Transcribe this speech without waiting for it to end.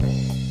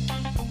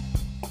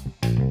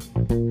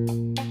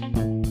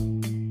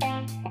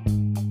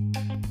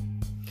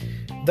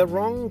The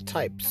wrong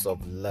types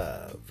of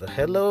love.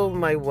 Hello,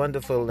 my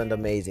wonderful and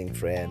amazing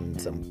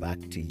friends. I'm back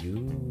to you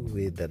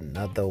with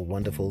another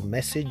wonderful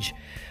message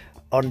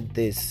on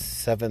this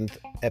 7th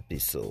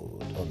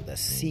episode on the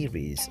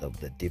series of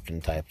the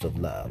different types of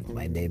love.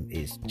 My name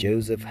is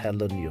Joseph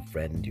Helen, your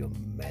friend, your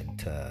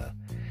mentor,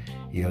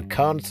 your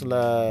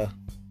counselor,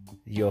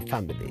 your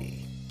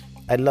family.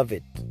 I love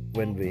it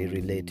when we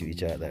relate to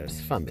each other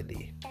as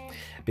family,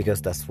 because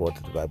that's what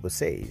the Bible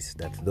says,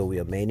 that though we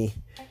are many,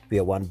 we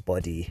are one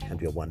body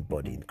and we are one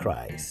body in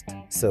Christ.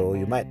 So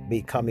you might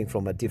be coming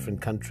from a different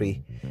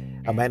country.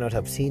 I might not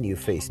have seen you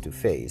face to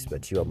face,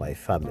 but you are my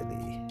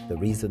family. The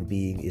reason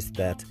being is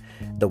that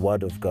the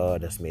Word of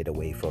God has made a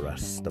way for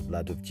us. The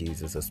blood of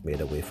Jesus has made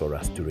a way for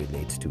us to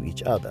relate to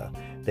each other.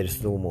 There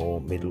is no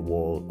more middle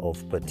wall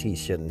of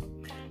partition,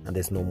 and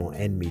there's no more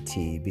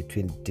enmity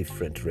between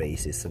different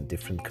races and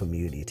different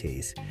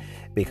communities,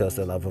 because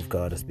the love of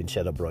God has been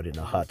shed abroad in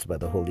our hearts by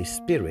the Holy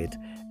Spirit,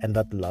 and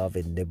that love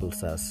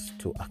enables us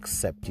to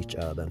accept each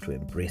other and to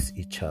embrace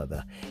each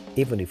other,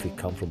 even if we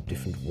come from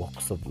different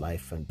walks of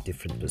life and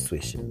different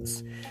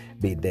persuasions,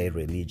 be they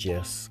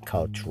religious,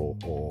 cultural,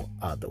 or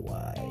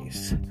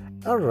otherwise.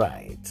 All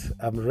right,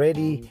 I'm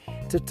ready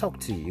to talk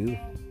to you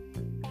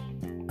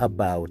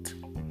about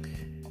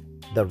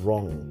the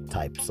wrong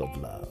types of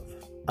love.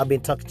 I've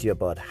been talking to you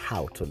about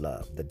how to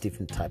love, the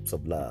different types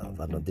of love.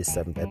 And on this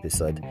 7th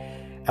episode,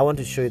 I want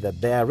to show you that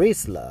there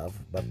is love,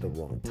 but the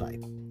wrong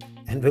type.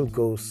 And we'll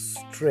go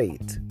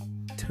straight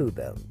to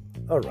them.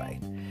 All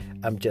right.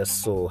 I'm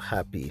just so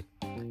happy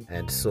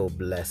and so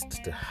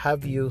blessed to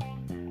have you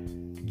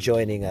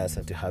joining us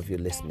and to have you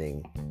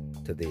listening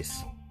to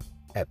this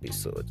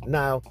episode.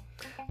 Now,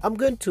 I'm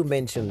going to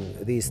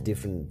mention these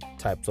different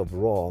types of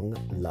wrong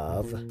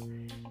love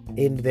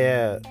in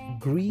their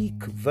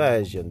Greek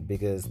version,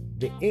 because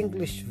the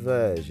English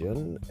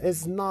version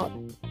is not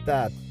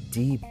that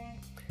deep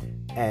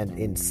and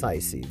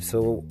incisive.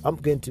 So I'm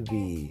going to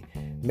be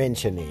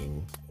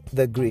mentioning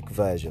the Greek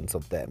versions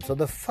of them. So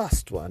the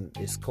first one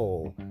is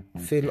called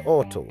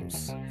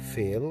philautos.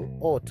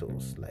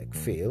 Philautos, like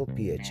phil,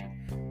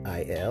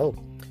 P-H-I-L,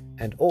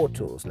 and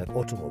autos, like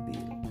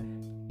automobile.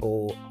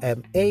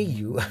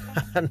 O-M-A-U,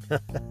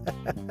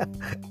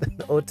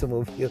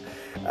 automobile.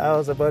 I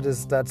was about to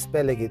start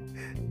spelling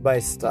it by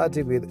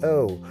starting with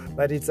O,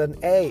 but it's an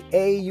A,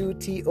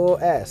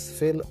 A-U-T-O-S,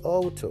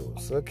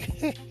 philautos,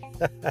 okay?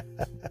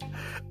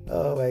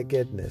 Oh my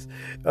goodness.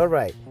 All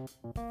right.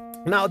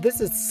 Now, this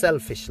is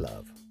selfish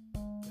love,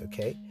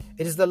 okay?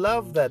 It is the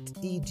love that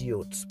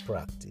idiots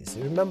practice.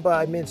 Remember,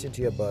 I mentioned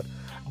to you about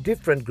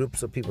different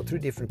groups of people, 3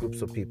 different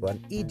groups of people.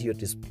 An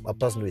idiot is a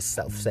person who is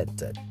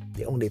self-centered.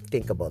 They only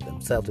think about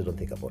themselves. They don't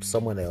think about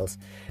someone else.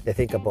 They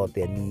think about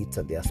their needs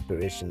and their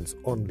aspirations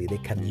only. They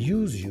can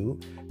use you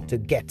to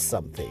get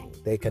something.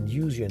 They can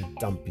use you and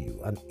dump you.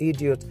 An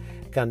idiot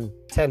can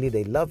tell you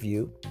they love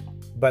you,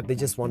 but they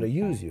just want to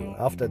use you.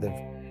 After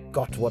they've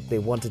got what they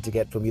wanted to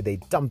get from you, they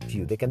dump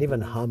you. They can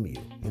even harm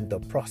you in the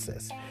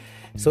process.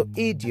 So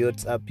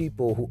idiots are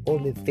people who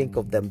only think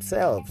of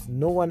themselves,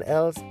 no one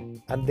else,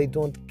 and they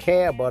don't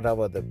care about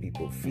how other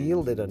people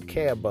feel. They don't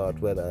care about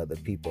whether other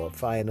people are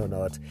fine or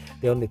not.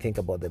 They only think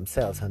about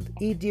themselves. And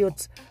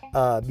idiots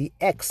are the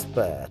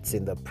experts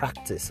in the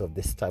practice of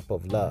this type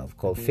of love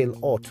called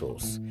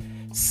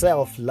philautos,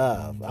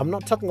 self-love. I'm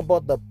not talking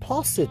about the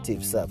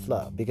positive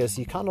self-love, because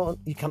you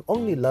can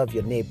only love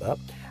your neighbor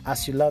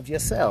as you love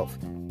yourself.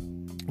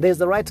 There's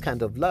the right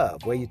kind of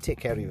love where you take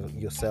care of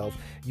yourself,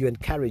 you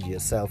encourage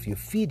yourself, you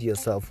feed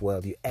yourself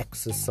well, you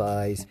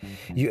exercise,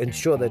 you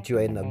ensure that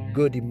you're in a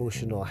good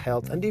emotional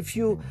health. And if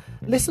you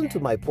listen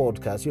to my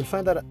podcast, you'll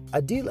find that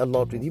I deal a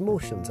lot with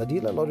emotions. I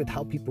deal a lot with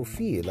how people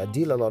feel. I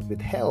deal a lot with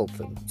health,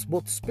 and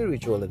both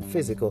spiritual and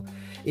physical,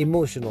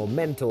 emotional,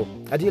 mental.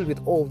 I deal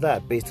with all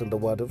that based on the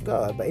Word of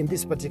God. But in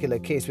this particular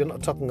case, we're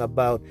not talking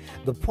about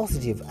the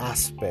positive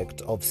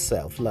aspect of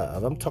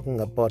self-love. I'm talking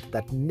about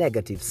that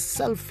negative,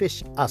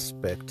 selfish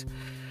aspect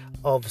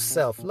of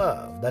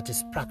self-love that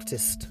is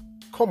practiced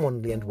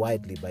commonly and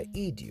widely by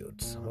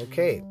idiots.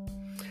 Okay.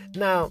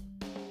 Now,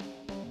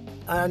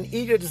 an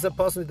idiot is a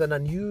person with an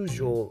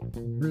unusual,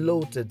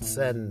 bloated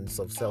sense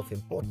of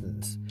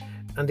self-importance,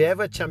 and they're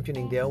ever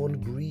championing their own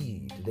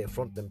greed. They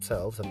affront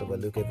themselves and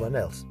overlook everyone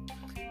else.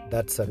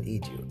 That's an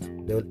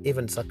idiot. They will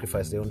even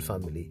sacrifice their own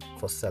family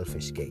for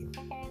selfish gain.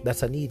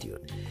 That's an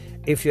idiot.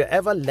 If you're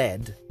ever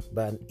led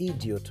by an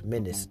idiot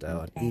minister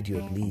or an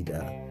idiot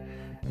leader,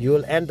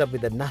 you'll end up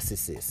with a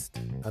narcissist,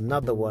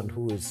 another one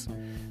who is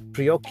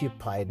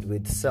preoccupied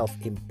with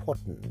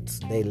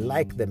self-importance. They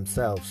like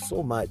themselves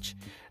so much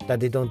that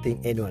they don't think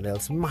anyone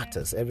else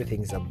matters.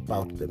 Everything is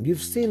about them.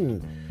 You've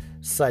seen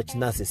such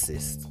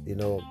narcissists,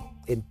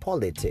 in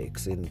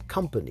politics, in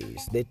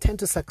companies. They tend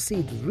to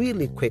succeed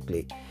really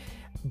quickly,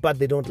 but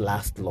they don't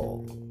last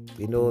long.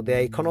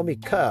 Their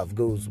economic curve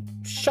goes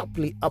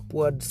sharply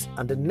upwards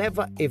and it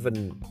never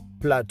even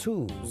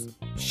plateaus.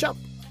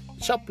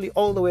 Sharply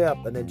all the way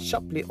up and then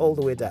sharply all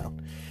the way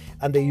down.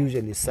 And they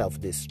usually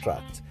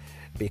self-destruct.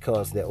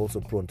 because they're also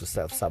prone to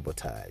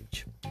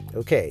self-sabotage.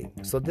 Okay,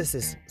 so this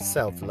is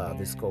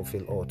self-love. It's called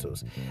Phil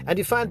Autos. And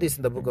you find this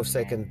in the book of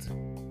Second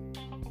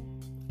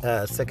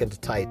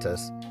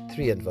Titus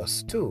 3 and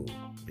verse 2.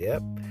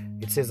 Yep.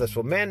 It says that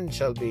for men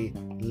shall be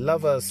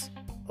lovers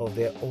of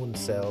their own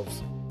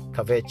selves,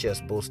 covetous,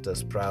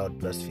 boasters, proud,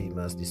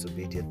 blasphemers,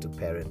 disobedient to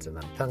parents, and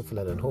unthankful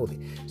and unholy.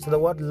 So the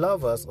word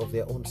lovers of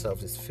their own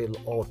selves is Phil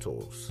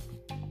Autos.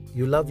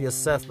 You love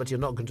yourself, but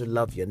you're not going to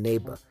love your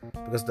neighbor,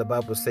 because the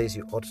Bible says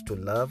you ought to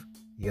love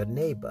your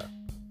neighbor.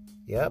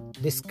 Yeah,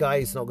 this guy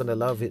is not going to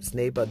love his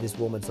neighbor. This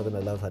woman's not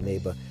going to love her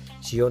neighbor.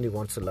 She only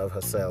wants to love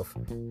herself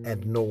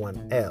and no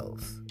one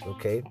else.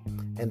 Okay,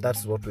 and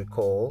that's what we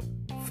call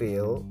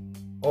Phil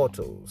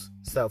Autos,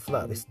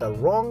 self-love. It's the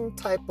wrong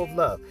type of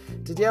love.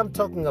 Today I'm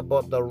talking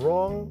about the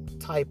wrong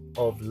type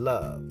of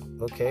love.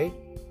 Okay,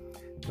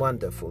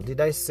 wonderful.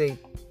 Did I say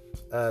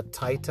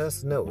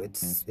Titus? No,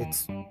 it's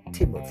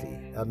Timothy.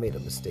 I made a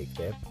mistake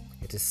there.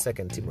 It is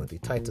 2 Timothy.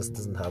 Titus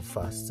doesn't have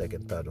 1st,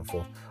 2nd, 3rd, or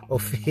 4th, or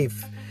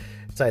 5th.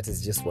 Titus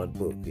is just one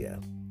book. Yeah,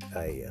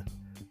 I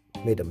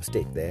made a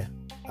mistake there.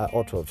 I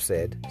ought to have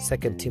said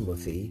 2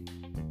 Timothy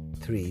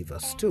 3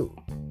 verse 2.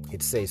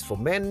 It says, for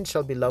men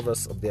shall be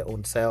lovers of their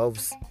own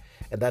selves,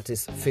 and that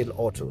is Phil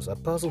Autos, a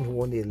person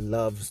who only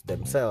loves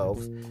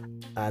themselves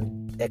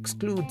and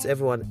excludes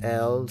everyone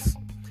else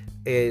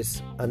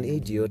is an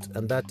idiot,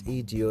 and that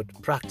idiot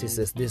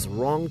practices this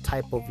wrong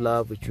type of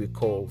love which we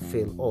call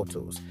Phil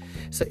Autos.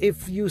 So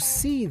if you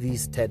see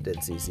these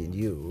tendencies in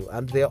you,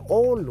 and they're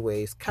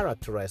always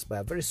characterized by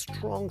a very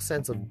strong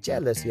sense of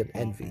jealousy and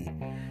envy,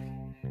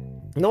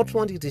 not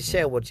wanting to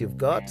share what you've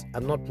got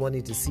and not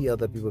wanting to see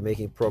other people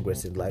making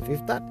progress in life,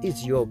 if that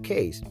is your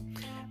case,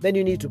 then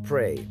you need to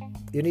pray.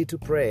 You need to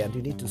pray, and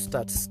you need to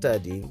start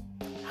studying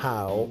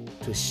how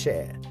to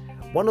share.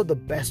 One of the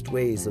best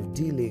ways of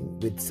dealing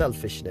with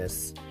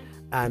selfishness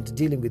and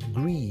dealing with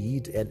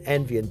greed and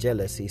envy and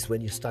jealousy is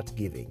when you start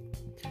giving.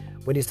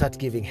 When you start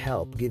giving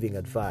help, giving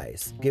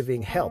advice,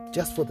 giving help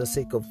just for the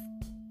sake of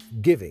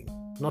giving,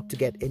 not to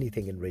get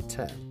anything in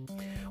return.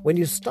 When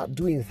you start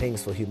doing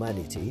things for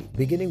humanity,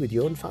 beginning with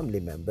your own family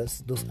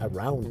members, those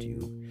around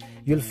you,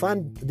 you'll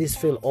find this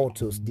Phil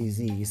Autos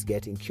disease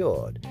getting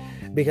cured.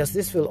 Because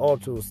this Phil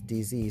Autos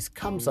disease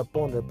comes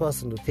upon the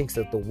person who thinks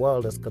that the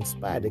world has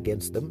conspired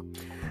against them,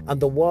 and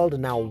the world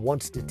now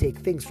wants to take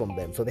things from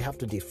them. So they have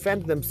to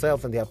defend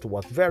themselves, and they have to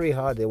work very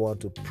hard. They want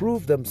to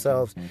prove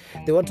themselves.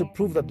 They want to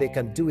prove that they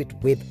can do it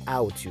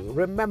without you.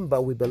 Remember,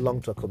 we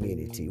belong to a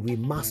community. We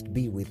must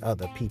be with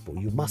other people.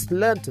 You must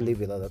learn to live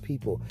with other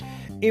people.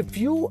 If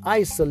you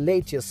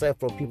isolate yourself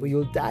from people,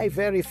 you'll die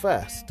very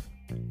fast.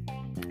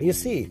 You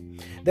see,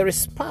 there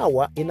is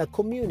power in a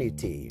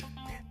community.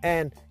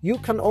 And you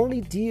can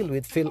only deal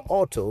with Phil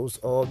Autos,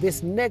 or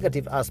this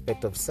negative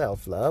aspect of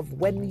self-love,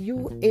 when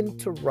you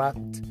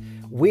interact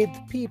with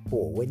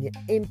people, when you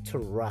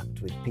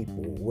interact with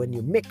people, when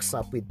you mix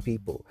up with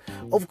people.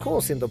 Of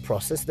course, in the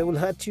process, they will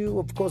hurt you.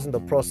 Of course, in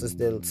the process,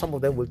 some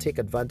of them will take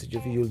advantage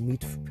of you. You'll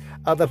meet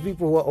other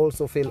people who are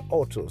also Phil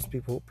Autos,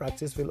 people who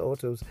practice Phil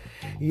Autos.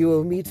 You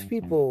will meet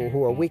people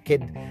who are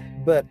wicked,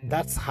 but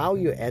that's how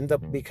you end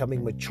up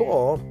becoming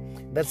mature.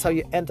 That's how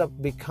you end up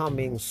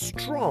becoming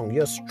strong.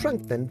 You're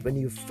strengthened when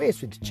you're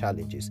faced with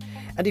challenges.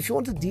 And if you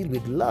want to deal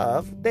with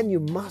love, then you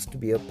must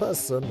be a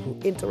person who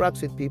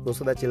interacts with people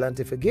so that you learn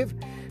to forgive,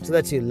 so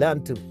that you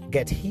learn to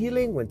get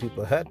healing when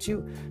people hurt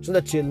you, so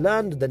that you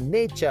learn the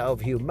nature of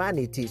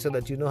humanity, so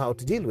that you know how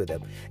to deal with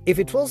them. If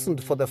it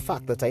wasn't for the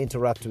fact that I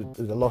interact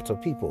with a lot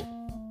of people,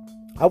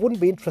 I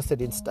wouldn't be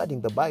interested in studying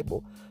the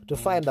Bible to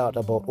find out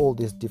about all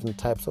these different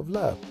types of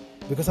love,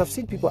 because I've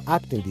seen people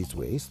act in these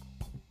ways.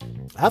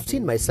 I've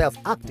seen myself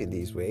act in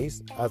these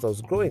ways as I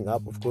was growing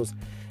up. Of course,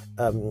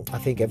 I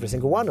think every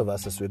single one of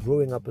us, as we're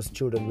growing up as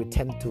children, we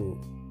tend to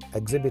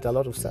exhibit a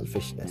lot of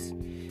selfishness.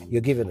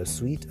 You're given a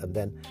sweet, and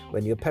then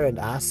when your parent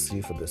asks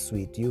you for the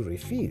sweet, you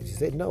refuse. You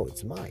say, no,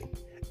 it's mine.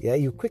 Yeah,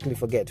 you quickly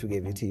forget who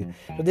gave it to you.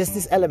 But there's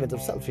this element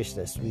of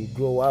selfishness we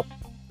grow up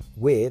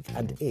with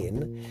and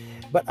in.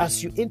 But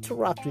as you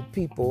interact with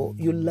people,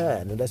 you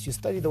learn. And as you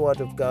study the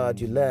Word of God,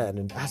 you learn.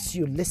 And as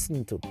you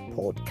listen to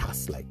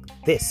podcasts like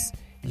this,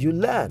 you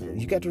learn.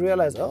 You get to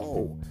realize,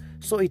 oh,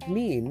 so it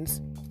means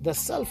the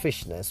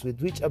selfishness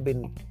with which I've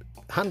been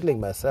handling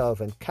myself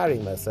and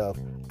carrying myself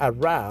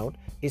around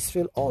is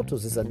Phil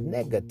Autos, is a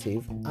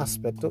negative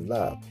aspect of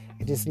love.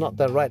 It is not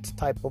the right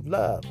type of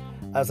love.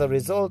 As a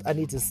result, I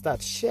need to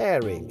start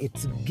sharing.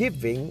 It's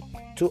giving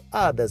to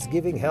others,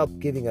 giving help,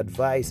 giving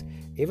advice,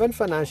 even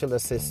financial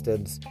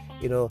assistance,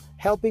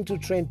 helping to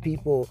train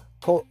people,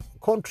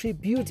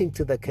 contributing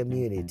to the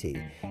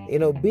community,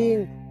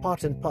 being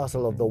part and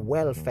parcel of the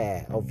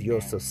welfare of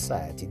your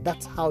society.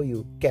 That's how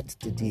you get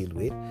to deal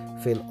with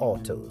Phil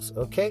Autos,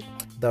 okay?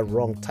 The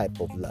wrong type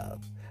of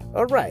love.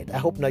 All right, I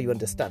hope now you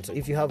understand. So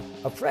if you have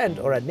a friend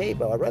or a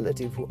neighbor or a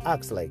relative who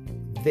acts like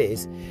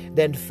this,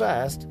 then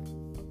first,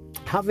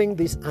 having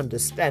this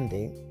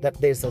understanding that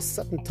there's a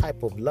certain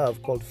type of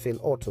love called Phil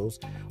Autos,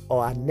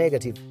 or a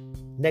negative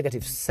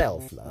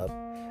self-love,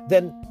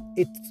 then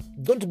it's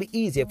going to be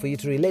easier for you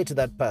to relate to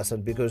that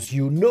person because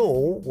you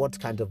know what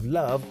kind of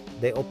love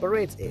they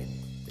operate in.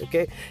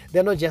 Okay,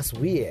 they're not just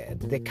weird,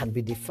 they can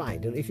be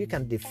defined. And if you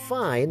can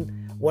define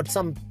what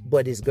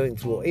somebody is going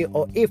through,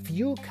 or if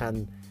you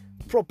can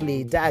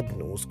correctly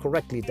diagnose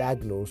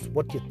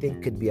what you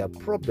think could be a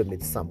problem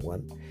with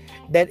someone,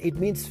 then it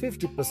means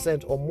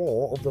 50% or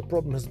more of the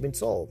problem has been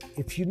solved.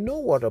 If you know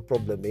what a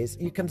problem is,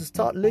 you can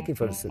start looking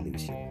for a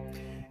solution.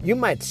 You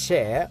might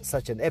share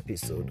such an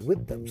episode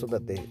with them so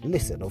that they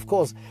listen. Of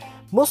course,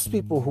 most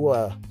people who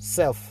are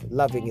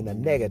self-loving in a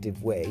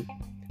negative way,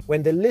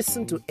 when they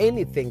listen to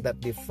anything that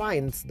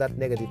defines that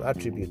negative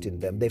attribute in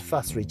them, they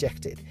first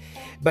reject it.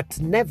 But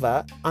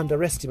never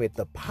underestimate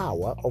the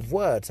power of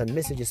words and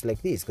messages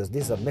like this, because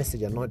this is a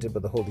message anointed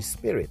by the Holy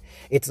Spirit.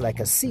 It's like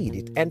a seed.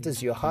 It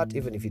enters your heart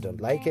even if you don't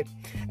like it.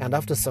 And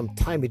after some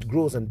time, it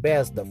grows and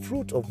bears the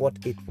fruit of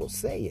what it was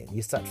saying.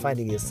 You start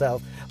finding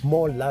yourself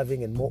more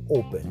loving and more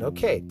open.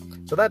 Okay,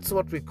 so that's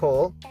what we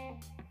call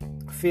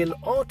Phil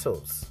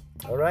Autos.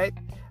 All right?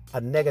 A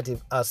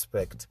negative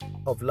aspect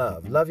of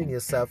love, loving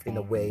yourself in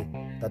a way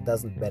that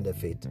doesn't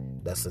benefit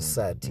the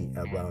society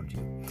around you.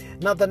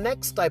 Now, the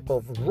next type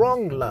of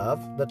wrong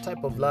love, the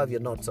type of love you're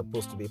not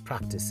supposed to be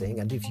practicing,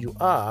 and if you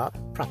are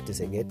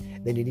practicing it,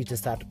 then you need to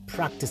start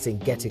practicing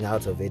getting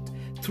out of it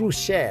through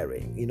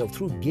sharing,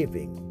 through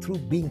giving, through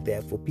being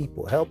there for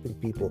people, helping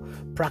people.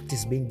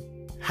 Practice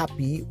being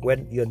happy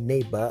when your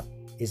neighbor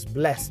is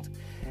blessed.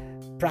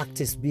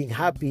 Practice being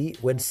happy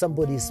when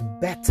somebody is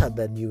better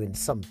than you in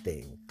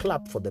something.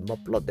 Clap for them,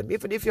 applaud them,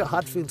 even if your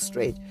heart feels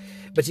strange.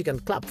 But you can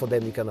clap for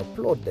them, you can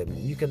applaud them,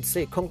 you can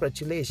say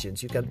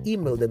congratulations, you can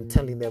email them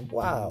telling them,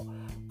 wow,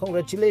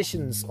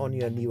 congratulations on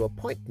your new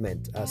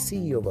appointment as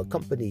CEO of a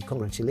company,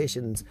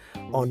 congratulations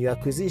on your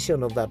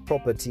acquisition of that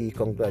property,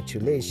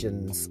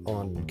 congratulations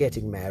on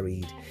getting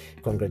married,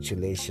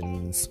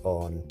 congratulations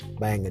on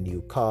buying a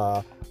new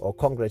car, or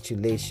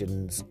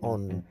congratulations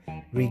on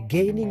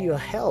regaining your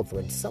health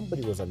when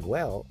somebody was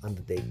unwell and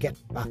they get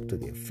back to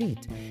their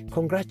feet.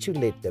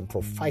 Congratulate them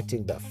for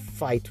fighting the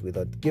fight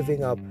without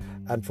giving up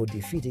and for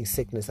defeating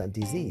sickness and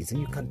disease.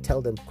 And you can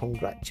tell them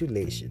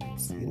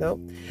congratulations.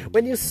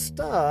 When you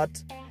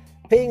start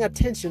paying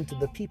attention to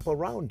the people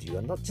around you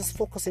and not just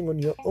focusing on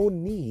your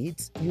own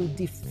needs, you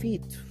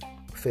defeat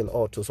Phil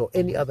Autos or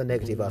any other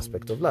negative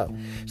aspect of love.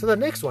 So the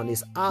next one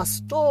is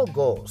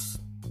Astorgos.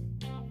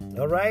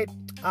 All right?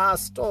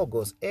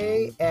 Astorgos,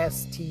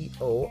 Astorgos,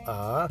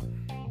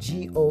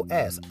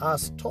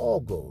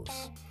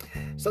 Astorgos.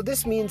 So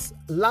this means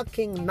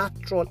lacking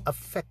natural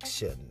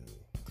affection.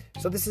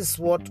 So this is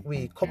what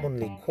we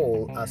commonly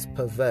call as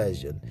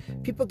perversion.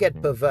 People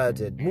get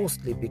perverted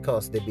mostly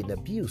because they've been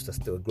abused as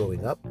they were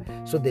growing up.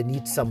 So they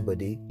need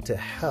somebody to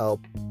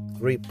help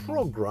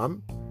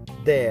reprogram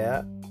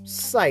their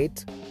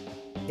sight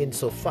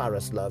insofar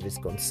as love is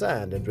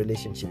concerned and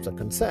relationships are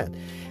concerned.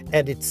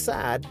 And it's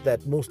sad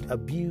that most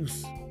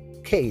abuse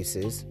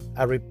cases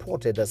are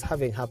reported as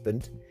having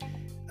happened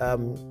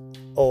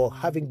or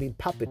having been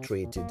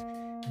perpetrated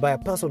by a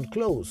person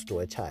close to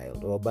a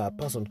child or by a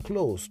person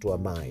close to a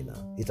minor.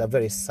 It's a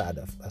very sad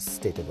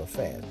state of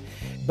affairs.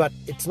 But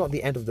it's not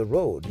the end of the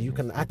road. You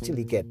can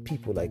actually get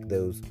people like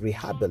those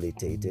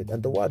rehabilitated,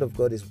 and the Word of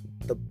God is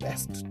the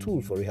best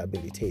tool for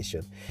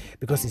rehabilitation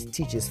because it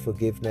teaches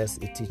forgiveness,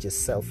 it teaches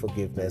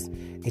self-forgiveness,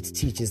 it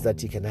teaches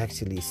that you can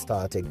actually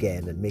start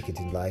again and make it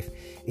in life.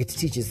 It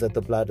teaches that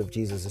the blood of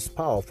Jesus is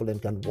powerful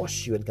and can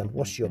wash you and can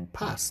wash your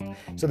past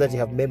so that you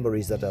have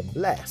memories that are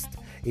blessed.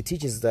 It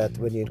teaches that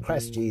when you're in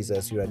Christ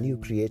Jesus, you're a new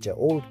creature.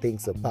 Old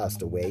things have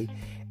passed away.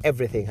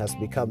 Everything has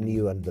become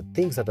new, and the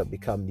things that have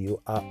become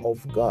new are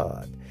of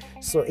God.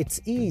 So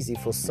it's easy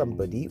for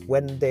somebody,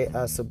 when they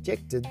are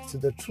subjected to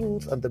the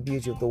truth and the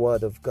beauty of the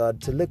Word of God,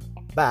 to look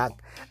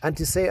back and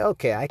to say,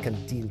 okay, I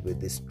can deal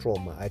with this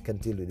trauma, I can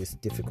deal with this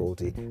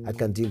difficulty, I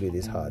can deal with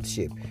this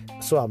hardship.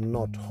 So I'm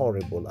not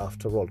horrible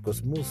after all,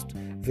 because most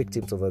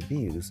victims of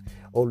abuse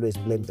always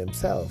blame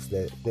themselves.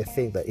 They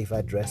think that if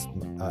I dressed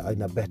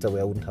in a better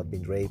way, I wouldn't have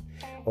been raped,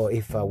 or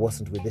if I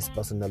wasn't with this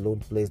person in a lone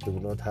place, they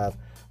would not have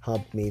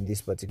harmed me in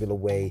this particular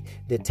way.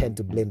 They tend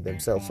to blame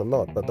themselves a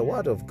lot. But the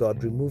Word of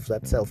God removes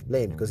that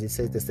self-blame, because it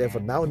says, "There's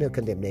therefore now no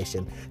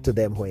condemnation to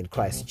them who are in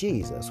Christ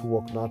Jesus, who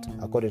walk not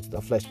according to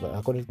the flesh, but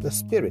according to the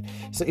Spirit."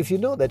 So if you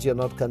know that you're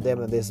not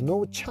condemned and there's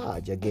no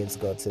charge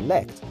against God's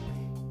elect,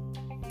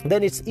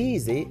 then it's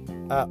easy,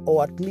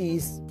 or at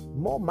least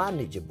more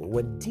manageable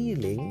when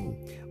dealing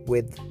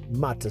with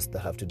matters that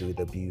have to do with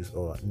abuse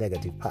or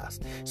negative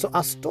past. So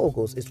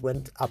astorgos is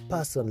when a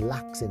person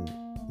lacks in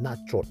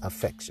natural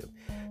affection.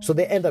 So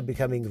they end up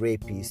becoming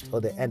rapists, or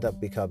they end up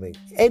becoming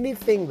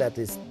anything that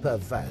is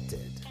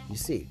perverted. You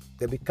see,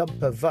 they become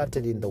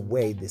perverted in the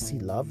way they see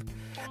love,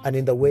 and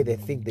in the way they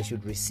think they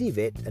should receive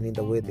it, and in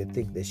the way they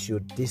think they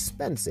should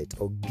dispense it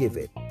or give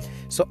it.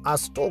 So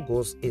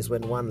astorgos is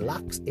when one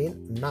lacks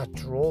in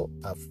natural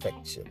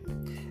affection.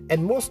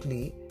 And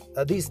mostly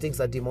these things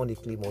are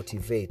demonically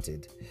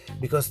motivated,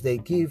 because they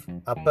give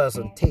a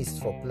person taste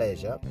for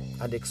pleasure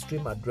and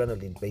extreme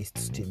adrenaline-based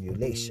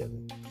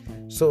stimulation.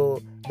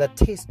 So the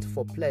taste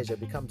for pleasure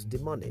becomes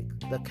demonic,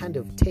 the kind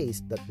of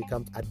taste that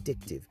becomes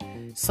addictive,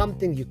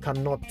 something you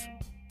cannot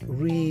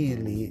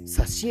really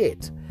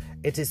satiate.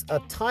 It is a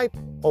type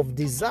of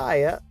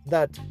desire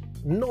that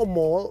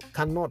normal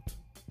cannot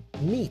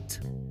meet.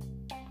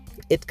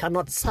 It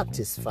cannot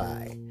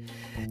satisfy.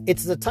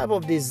 It's the type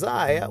of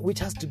desire which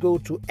has to go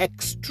to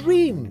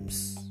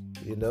extremes,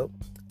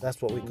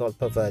 That's what we call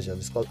perversion.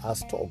 It's called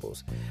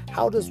astorgos.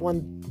 How does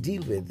one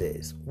deal with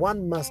this?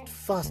 One must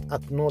first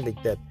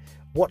acknowledge that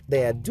what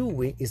they are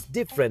doing is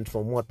different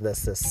from what the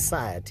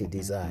society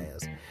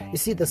desires. You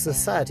see, the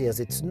society has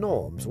its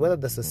norms. Whether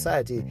the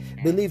society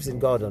believes in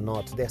God or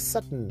not, there are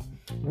certain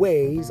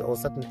ways or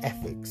certain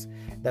ethics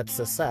that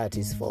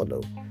societies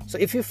follow. So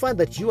if you find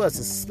that yours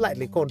is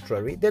slightly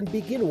contrary, then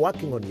begin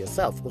working on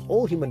yourself, because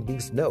all human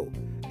beings know.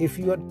 If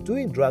you are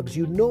doing drugs,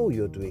 you know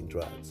you're doing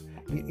drugs.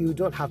 You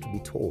don't have to be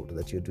told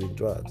that you're doing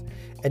drugs.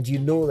 And you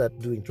know that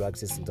doing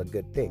drugs isn't a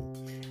good thing.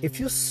 If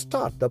you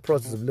start the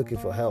process of looking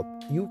for help,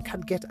 you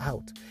can get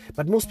out.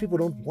 But most people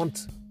don't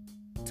want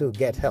to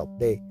get help.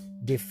 They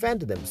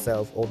defend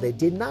themselves or they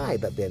deny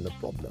that they're the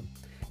problem.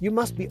 You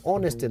must be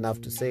honest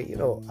enough to say,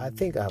 I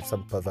think I have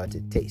some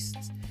perverted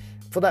tastes.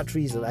 For that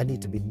reason, I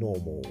need to be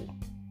normal.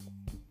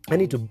 I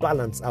need to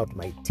balance out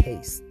my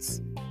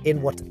tastes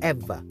in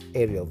whatever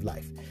area of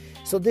life.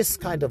 So this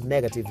kind of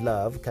negative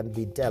love can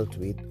be dealt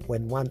with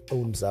when one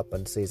owns up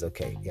and says,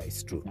 okay, yeah,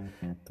 it's true.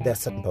 There are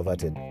certain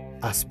perverted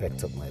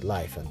aspects of my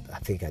life and I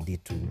think I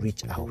need to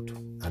reach out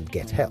and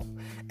get help.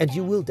 And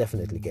you will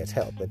definitely get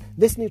help. And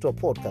listening to a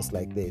podcast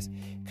like this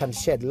can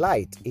shed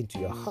light into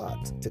your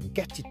heart to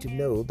get you to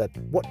know that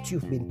what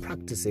you've been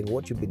practicing,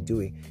 what you've been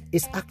doing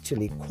is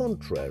actually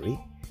contrary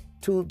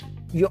to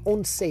your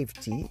own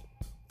safety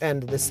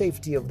and the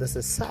safety of the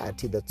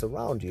society that's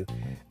around you,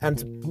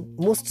 and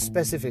most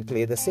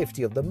specifically the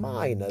safety of the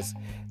minors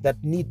that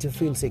need to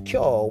feel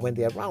secure when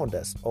they're around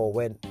us or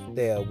when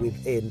they're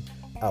within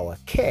our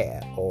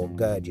care or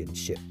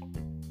guardianship.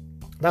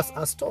 That's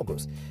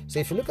astorgos. So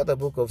if you look at the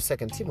book of 2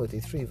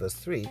 Timothy 3 verse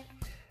 3,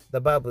 the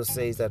Bible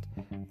says that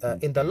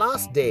in the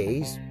last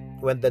days,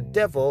 when the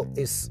devil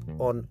is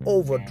on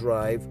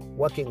overdrive,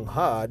 working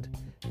hard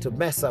to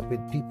mess up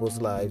with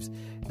people's lives,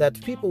 that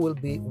people will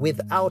be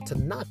without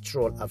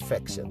natural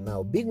affection.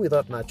 Now, being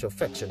without natural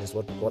affection is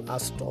what we call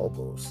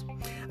astorgos.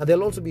 And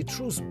there'll also be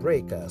truce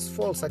breakers,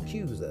 false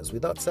accusers,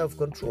 without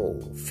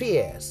self-control,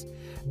 fierce,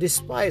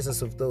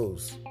 despisers of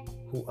those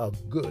who are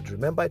good.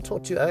 Remember, I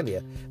taught you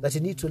earlier that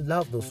you need to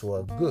love those who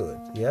are good.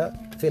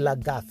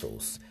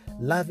 Philagathos.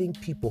 Loving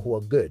people who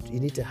are good. You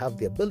need to have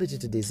the ability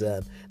to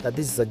discern that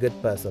this is a good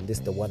person, this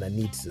is the one I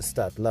need to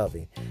start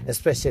loving,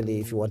 especially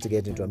if you want to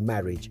get into a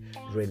marriage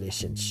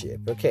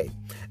relationship. Okay,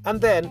 and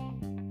then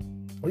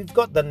we've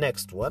got the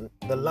next one,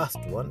 the last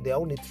one. There are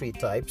only 3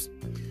 types.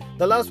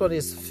 The last one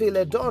is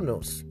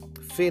philedonos.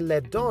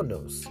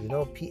 Philedonos,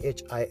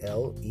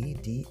 Philedonos,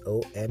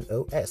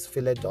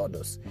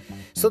 philedonos.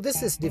 So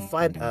this is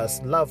defined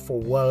as love for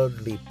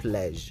worldly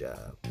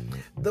pleasure.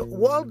 The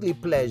worldly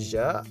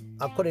pleasure,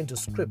 according to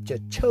scripture,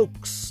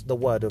 chokes the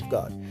word of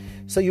God.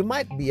 So you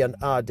might be an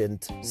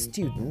ardent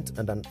student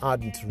and an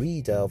ardent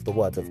reader of the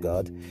word of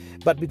God,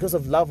 but because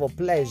of love or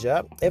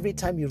pleasure, every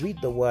time you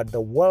read the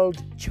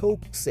world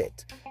chokes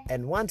it.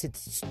 And once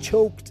it's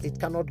choked, it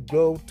cannot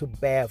grow to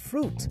bear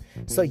fruit.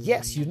 So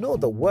yes, you know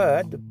the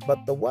word,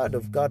 but the word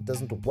of God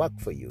doesn't work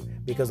for you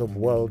because of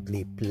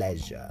worldly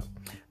pleasure.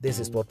 This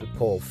is what we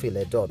call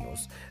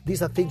philedonos.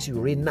 These are things you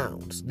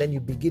renounce, then you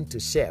begin to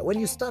share. When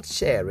you start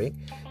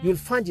sharing, you'll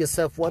find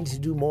yourself wanting to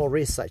do more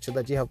research so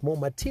that you have more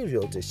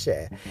material to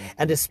share.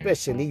 And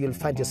especially, you'll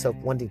find yourself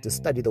wanting to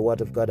study the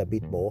Word of God a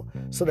bit more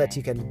so that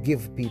you can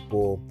give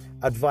people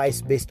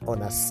advice based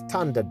on a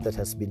standard that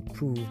has been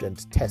proved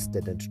and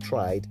tested and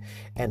tried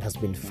and has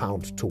been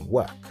found to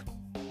work.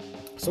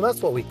 So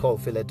that's what we call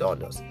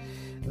philedonos,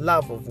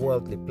 love of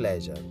worldly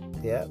pleasure.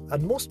 Yeah,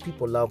 and most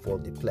people love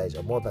worldly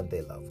pleasure more than they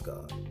love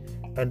God.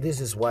 And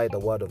this is why the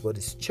word of God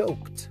is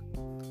choked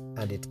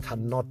and it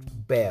cannot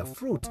bear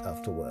fruit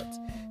afterwards.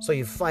 So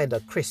you find a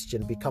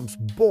Christian becomes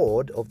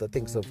bored of the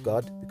things of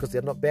God because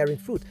they're not bearing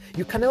fruit.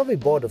 You can never be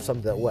bored of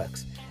something that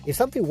works. If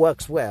something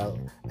works well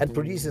and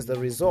produces the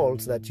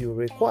results that you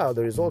require,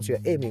 the results you're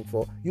aiming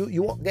for,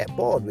 you won't get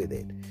bored with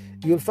it.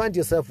 You'll find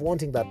yourself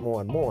wanting that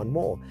more and more and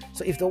more.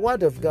 So if the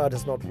word of God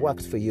has not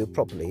worked for you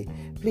properly,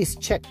 please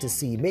check to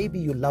see. Maybe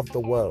you love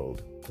the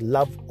world,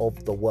 love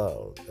of the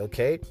world,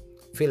 okay?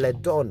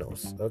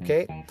 Philedonos,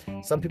 okay?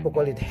 Some people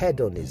call it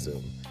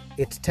hedonism.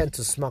 It tends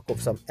to smack of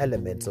some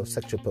elements of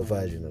sexual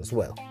perversion as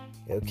well,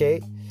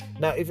 okay?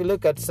 Now, if you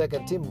look at 2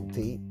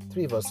 Timothy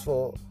 3 verse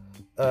 4,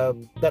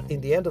 that in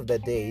the end of the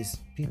days,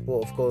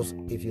 people, of course,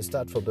 if you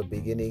start from the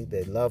beginning,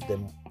 they love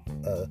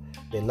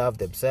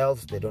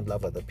themselves, they don't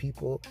love other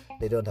people,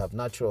 they don't have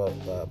natural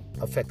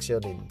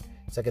affection in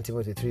 2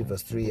 Timothy 3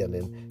 verse 3 and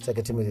in 2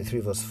 Timothy 3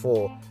 verse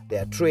 4, they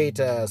are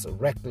traitors,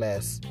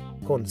 reckless,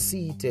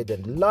 conceited,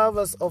 and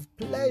lovers of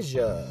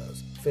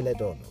pleasures,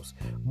 philedonos,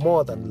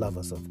 more than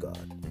lovers of God.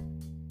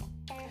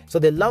 So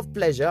they love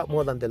pleasure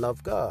more than they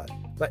love God.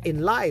 But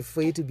in life,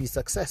 for you to be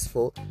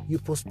successful, you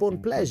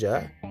postpone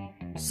pleasure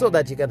so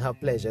that you can have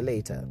pleasure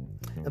later.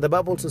 And the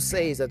Bible also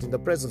says that in the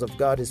presence of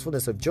God is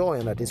fullness of joy,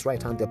 and at his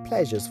right hand there are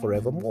pleasures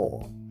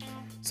forevermore.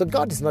 So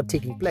God is not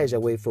taking pleasure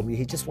away from you.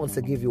 He just wants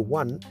to give you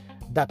one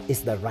that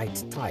is the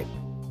right type,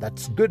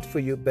 that's good for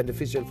you,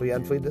 beneficial for you,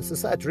 and for the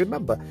society.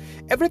 Remember,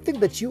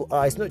 everything that you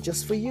are is not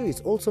just for you.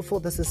 It's also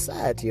for the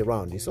society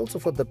around you. It's also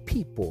for the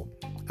people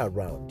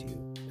around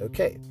you.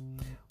 Okay?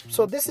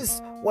 So this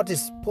is what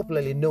is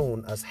popularly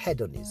known as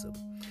hedonism.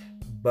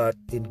 But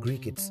in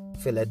Greek, it's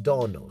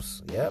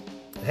philedonos. Yeah?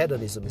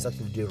 Hedonism is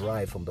actually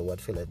derived from the word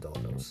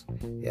philedonos.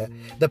 Yeah?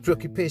 The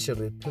preoccupation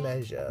with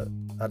pleasure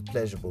and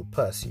pleasurable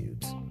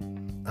pursuits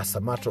as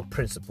a matter of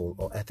principle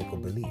or ethical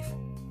belief.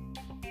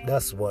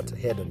 That's what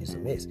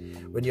hedonism is.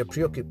 When you're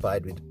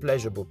preoccupied with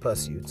pleasurable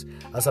pursuits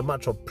as a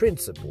matter of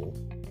principle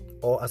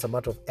or as a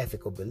matter of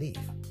ethical belief.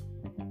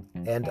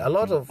 And a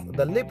lot of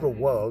the liberal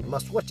world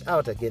must watch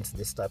out against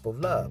this type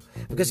of love,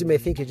 because you may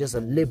think you're just a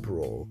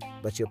liberal,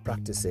 but you're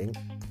practicing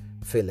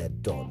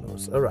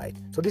philedonos. All right.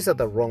 So these are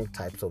the wrong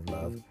types of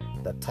love,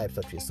 the types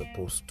that we're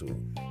supposed to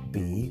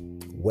be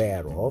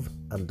aware of,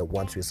 and the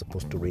ones we're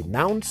supposed to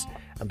renounce,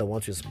 and the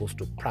ones we're supposed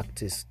to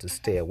practice to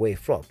stay away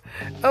from.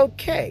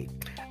 Okay.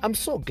 I'm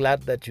so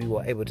glad that you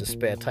were able to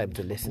spare time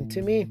to listen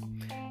to me.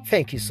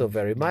 Thank you so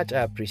very much.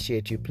 I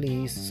appreciate you.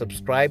 Please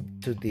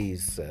subscribe to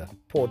these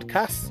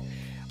podcasts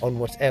on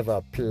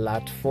whatever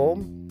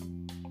platform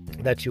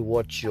that you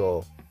watch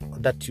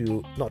that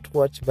you not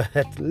watch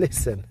but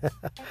listen.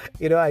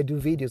 I do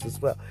videos as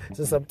well,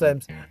 so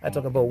sometimes I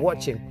talk about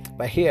watching,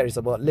 but here it's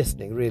about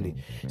listening, really.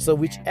 So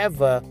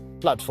whichever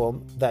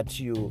platform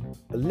that you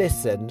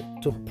listen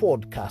to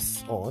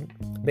podcasts on,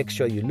 make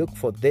sure you look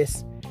for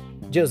this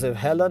Joseph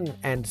Helen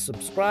and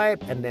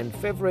subscribe, and then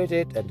favorite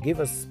it and give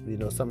us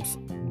some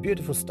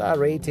beautiful star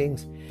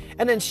ratings,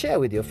 and then share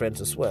with your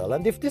friends as well.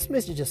 And if this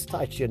message has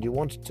touched you and you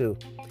want to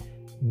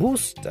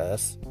boost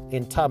us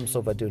in terms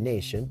of a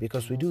donation,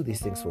 because we do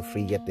these things for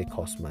free yet they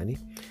cost money,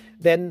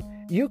 then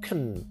you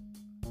can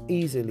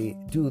easily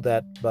do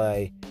that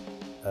by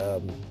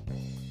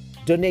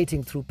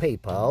donating through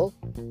PayPal.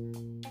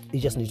 You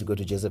just need to go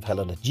to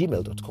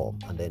josephhelen@gmail.com,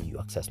 and then you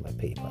access my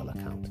PayPal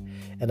account.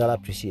 And I'll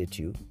appreciate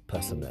you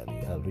personally.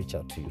 I'll reach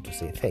out to you to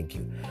say thank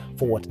you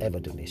for whatever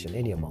donation.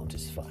 Any amount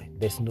is fine.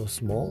 There's no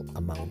small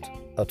amount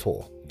at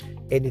all.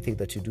 Anything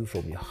that you do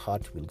from your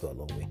heart will go a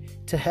long way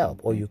to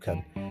help. Or you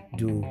can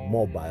do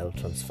mobile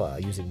transfer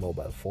using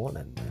mobile phone,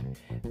 and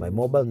my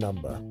mobile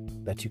number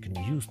that you can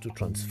use to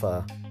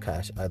transfer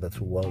cash either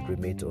through World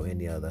Remit or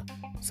any other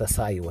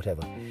Sasai,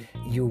 whatever.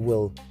 You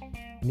will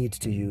need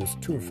to use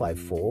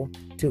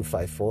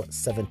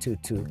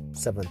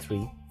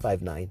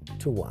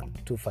 254-722-735921.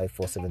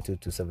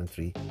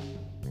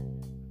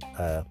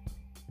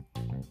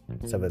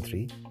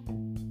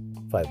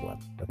 254-722-7351.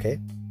 Okay?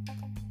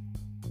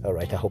 All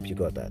right, I hope you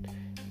got that.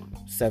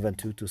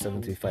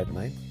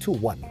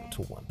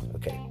 722-735921.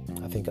 Okay,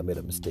 I think I made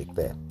a mistake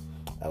there.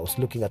 I was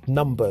looking at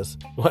numbers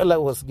while I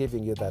was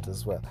giving you that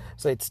as well.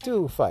 So it's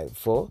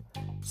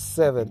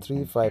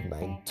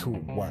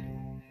 254-735-921.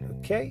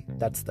 Okay,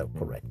 that's the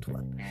correct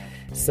one.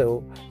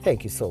 So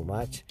thank you so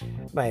much.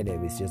 My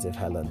name is Joseph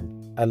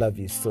Helen. I love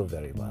you so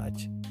very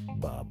much.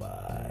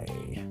 Bye-bye.